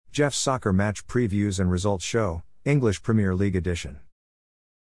Jeff's Soccer Match Previews and Results Show, English Premier League Edition.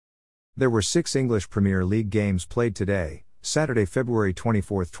 There were 6 English Premier League games played today, Saturday, February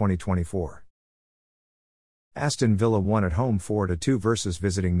 24, 2024. Aston Villa won at home 4-2 versus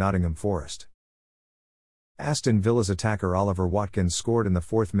visiting Nottingham Forest. Aston Villa's attacker Oliver Watkins scored in the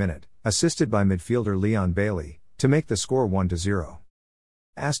 4th minute, assisted by midfielder Leon Bailey, to make the score 1-0.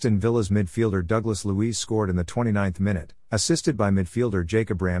 Aston Villa's midfielder Douglas Luiz scored in the 29th minute, assisted by midfielder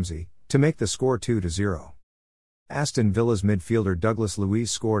Jacob Ramsey, to make the score 2-0. Aston Villa's midfielder Douglas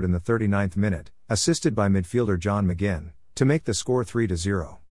Luiz scored in the 39th minute, assisted by midfielder John McGinn, to make the score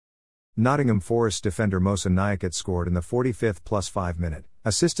 3-0. Nottingham Forest defender Moussa Niakhaté scored in the 45th +5 minute,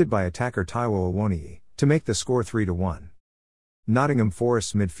 assisted by attacker Taiwo Awoniyi, to make the score 3-1. Nottingham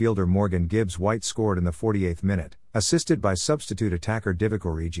Forest's midfielder Morgan Gibbs-White scored in the 48th minute, assisted by substitute attacker Divock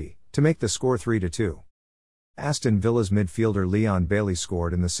Origi, to make the score 3-2. Aston Villa's midfielder Leon Bailey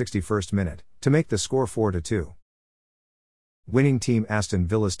scored in the 61st minute, to make the score 4-2. Winning team Aston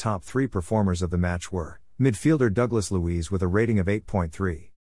Villa's top 3 performers of the match were midfielder Douglas Luiz with a rating of 8.3.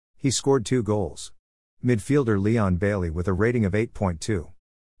 He scored 2 goals. Midfielder Leon Bailey with a rating of 8.2.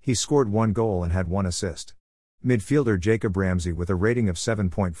 He scored 1 goal and had 1 assist. Midfielder Jacob Ramsey with a rating of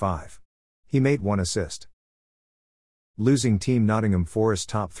 7.5. He made 1 assist. Losing team Nottingham Forest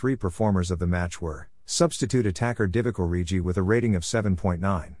top 3 performers of the match were substitute attacker Divock Origi with a rating of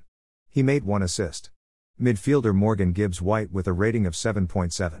 7.9. He made 1 assist. Midfielder Morgan Gibbs-White with a rating of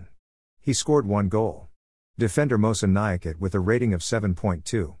 7.7. He scored 1 goal. Defender Moussa Niakhaté with a rating of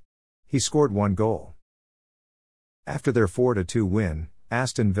 7.2. He scored 1 goal. After their 4-2 win,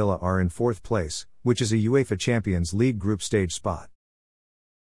 Aston Villa are in 4th place, which is a UEFA Champions League group stage spot.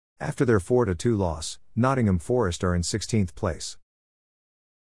 After their 4-2 loss, Nottingham Forest are in 16th place.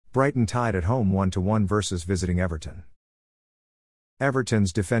 Brighton tied at home 1-1 versus visiting Everton.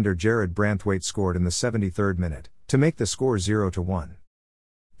 Everton's defender Jarrad Branthwaite scored in the 73rd minute, to make the score 0-1.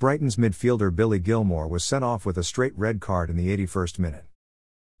 Brighton's midfielder Billy Gilmour was sent off with a straight red card in the 81st minute.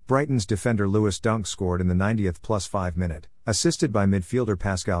 Brighton's defender Lewis Dunk scored in the 90th +5 minute, assisted by midfielder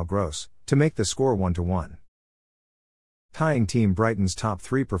Pascal Gross, to make the score 1-1. Tying team Brighton's top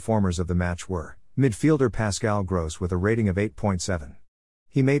 3 performers of the match were midfielder Pascal Gross with a rating of 8.7.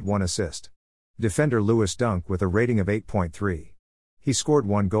 He made 1 assist. Defender Lewis Dunk with a rating of 8.3. He scored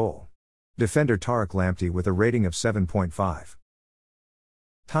 1 goal. Defender Tariq Lamptey with a rating of 7.5.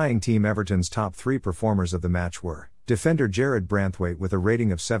 Tying team Everton's top 3 performers of the match were defender Jarrad Branthwaite with a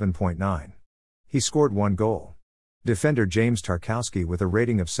rating of 7.9. He scored 1 goal. Defender James Tarkowski with a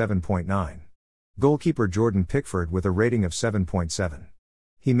rating of 7.9. Goalkeeper Jordan Pickford with a rating of 7.7.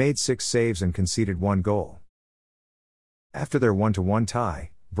 He made 6 saves and conceded 1 goal. After their 1-1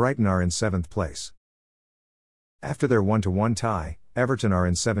 tie, Brighton are in 7th place. After their 1-1 tie, Everton are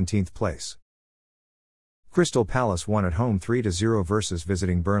in 17th place. Crystal Palace won at home 3-0 versus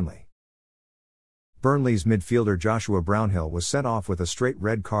visiting Burnley. Burnley's midfielder Joshua Brownhill was sent off with a straight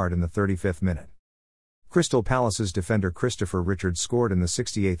red card in the 35th minute. Crystal Palace's defender Christopher Richards scored in the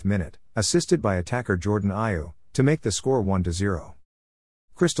 68th minute, assisted by attacker Jordan Ayew, to make the score 1-0.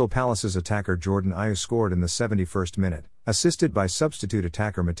 Crystal Palace's attacker Jordan Ayew scored in the 71st minute, assisted by substitute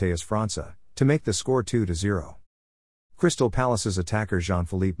attacker Matheus França, to make the score 2-0. Crystal Palace's attacker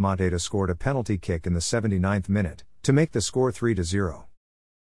Jean-Philippe Mateta scored a penalty kick in the 79th minute, to make the score 3-0.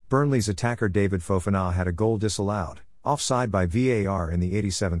 Burnley's attacker David Fofana had a goal disallowed, offside by VAR in the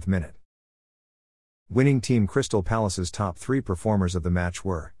 87th minute. Winning team Crystal Palace's top 3 performers of the match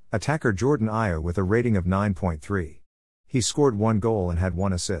were attacker Jordan Ayew with a rating of 9.3. He scored 1 goal and had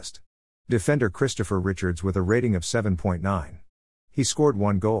 1 assist. Defender Christopher Richards with a rating of 7.9. He scored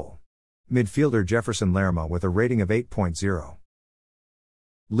 1 goal. Midfielder Jefferson Lerma with a rating of 8.0.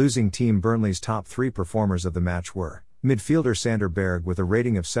 Losing team Burnley's top 3 performers of the match were midfielder Sander Berge with a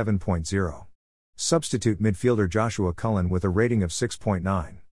rating of 7.0. Substitute midfielder Joshua Cullen with a rating of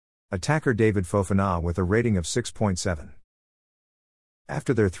 6.9. Attacker David Fofana with a rating of 6.7.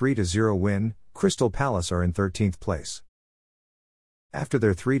 After their 3-0 win, Crystal Palace are in 13th place. After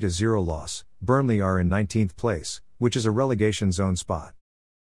their 3-0 loss, Burnley are in 19th place, which is a relegation zone spot.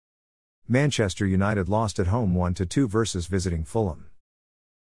 Manchester United lost at home 1-2 versus visiting Fulham.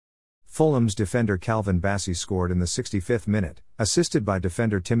 Fulham's defender Calvin Bassey scored in the 65th minute, assisted by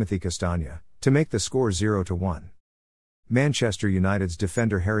defender Timothy Castagne, to make the score 0-1. Manchester United's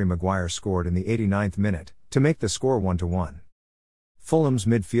defender Harry Maguire scored in the 89th minute, to make the score 1-1. Fulham's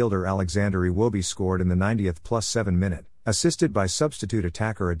midfielder Alexander Iwobi scored in the 90th +7 minute, assisted by substitute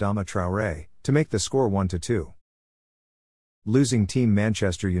attacker Adama Traoré, to make the score 1-2. Losing team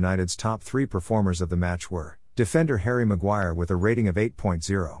Manchester United's top 3 performers of the match were defender Harry Maguire with a rating of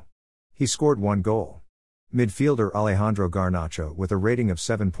 8.0. He scored 1 goal. Midfielder Alejandro Garnacho with a rating of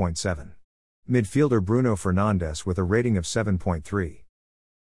 7.7. Midfielder Bruno Fernandes with a rating of 7.3.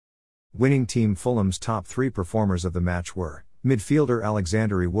 Winning team Fulham's top 3 performers of the match were midfielder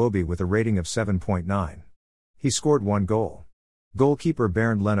Alexander Iwobi with a rating of 7.9. He scored 1 goal. Goalkeeper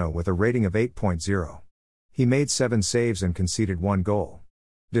Bernd Leno with a rating of 8.0. He made 7 saves and conceded 1 goal.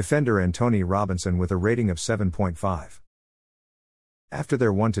 Defender Antonee Robinson with a rating of 7.5. After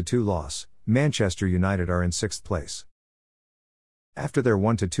their 1-2 loss, Manchester United are in 6th place. After their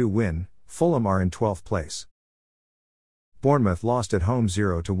 1-2 win, Fulham are in 12th place. Bournemouth lost at home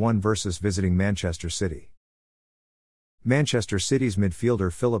 0-1 versus visiting Manchester City. Manchester City's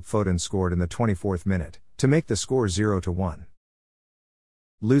midfielder Philip Foden scored in the 24th minute, to make the score 0-1.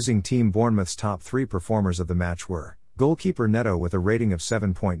 Losing team Bournemouth's top 3 performers of the match were goalkeeper Neto with a rating of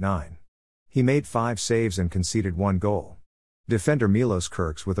 7.9. He made 5 saves and conceded 1 goal. Defender Milos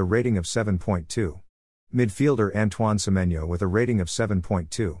Kerkez with a rating of 7.2. Midfielder Antoine Semenyo with a rating of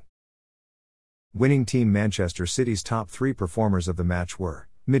 7.2. Winning team Manchester City's top 3 performers of the match were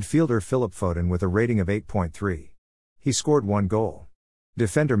midfielder Philip Foden with a rating of 8.3. He scored 1 goal.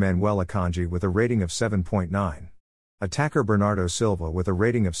 Defender Manuel Akanji with a rating of 7.9. Attacker Bernardo Silva with a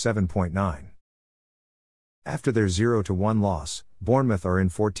rating of 7.9. After their 0-1 loss, Bournemouth are in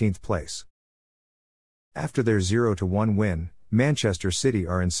 14th place. After their 0-1 win, Manchester City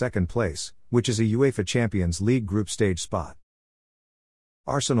are in 2nd place, which is a UEFA Champions League group stage spot.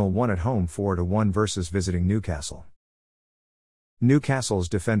 Arsenal won at home 4-1 versus visiting Newcastle. Newcastle's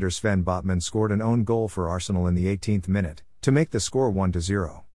defender Sven Botman scored an own goal for Arsenal in the 18th minute, to make the score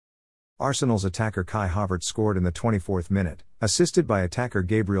 1-0. Arsenal's attacker Kai Havertz scored in the 24th minute, assisted by attacker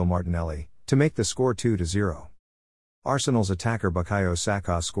Gabriel Martinelli, to make the score 2-0. Arsenal's attacker Bukayo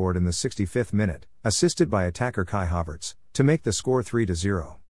Saka scored in the 65th minute, assisted by attacker Kai Havertz, to make the score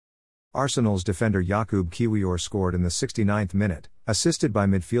 3-0. Arsenal's defender Jakub Kiwior scored in the 69th minute, assisted by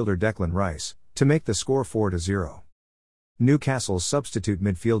midfielder Declan Rice, to make the score 4-0. Newcastle's substitute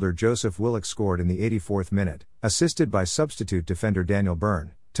midfielder Joseph Willock scored in the 84th minute, assisted by substitute defender Daniel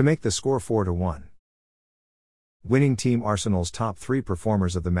Byrne, to make the score 4-1. Winning team Arsenal's top 3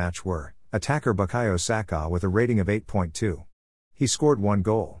 performers of the match were attacker Bukayo Saka with a rating of 8.2. He scored 1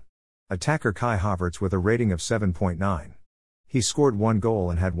 goal. Attacker Kai Havertz with a rating of 7.9. He scored 1 goal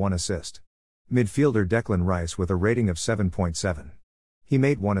and had 1 assist. Midfielder Declan Rice with a rating of 7.7. He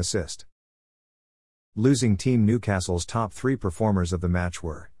made 1 assist. Losing team Newcastle's top 3 performers of the match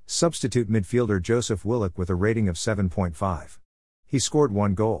were substitute midfielder Joseph Willock with a rating of 7.5. He scored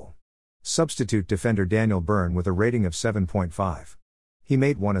 1 goal. Substitute defender Daniel Byrne with a rating of 7.5. He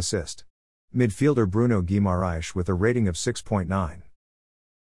made 1 assist. Midfielder Bruno Guimaraes with a rating of 6.9.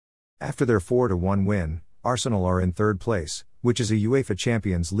 After their 4-1 win, Arsenal are in 3rd place, which is a UEFA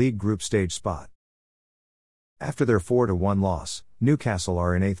Champions League group stage spot. After their 4-1 loss, Newcastle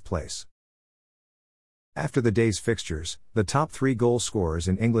are in 8th place. After the day's fixtures, the top 3 goal scorers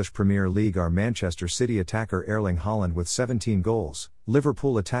in English Premier League are Manchester City attacker Erling Haaland with 17 goals,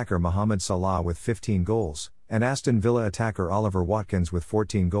 Liverpool attacker Mohamed Salah with 15 goals, and Aston Villa attacker Oliver Watkins with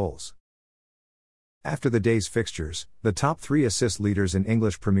 14 goals. After the day's fixtures, the top 3 assist leaders in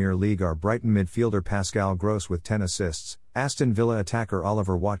English Premier League are Brighton midfielder Pascal Gross with 10 assists, Aston Villa attacker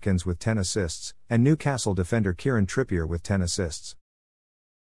Oliver Watkins with 10 assists, and Newcastle defender Kieran Trippier with 10 assists.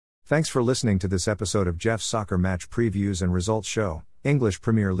 Thanks for listening to this episode of Jeff's Soccer Match Previews and Results Show, English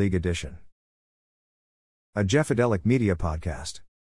Premier League Edition. A Jeffadelic Media Podcast.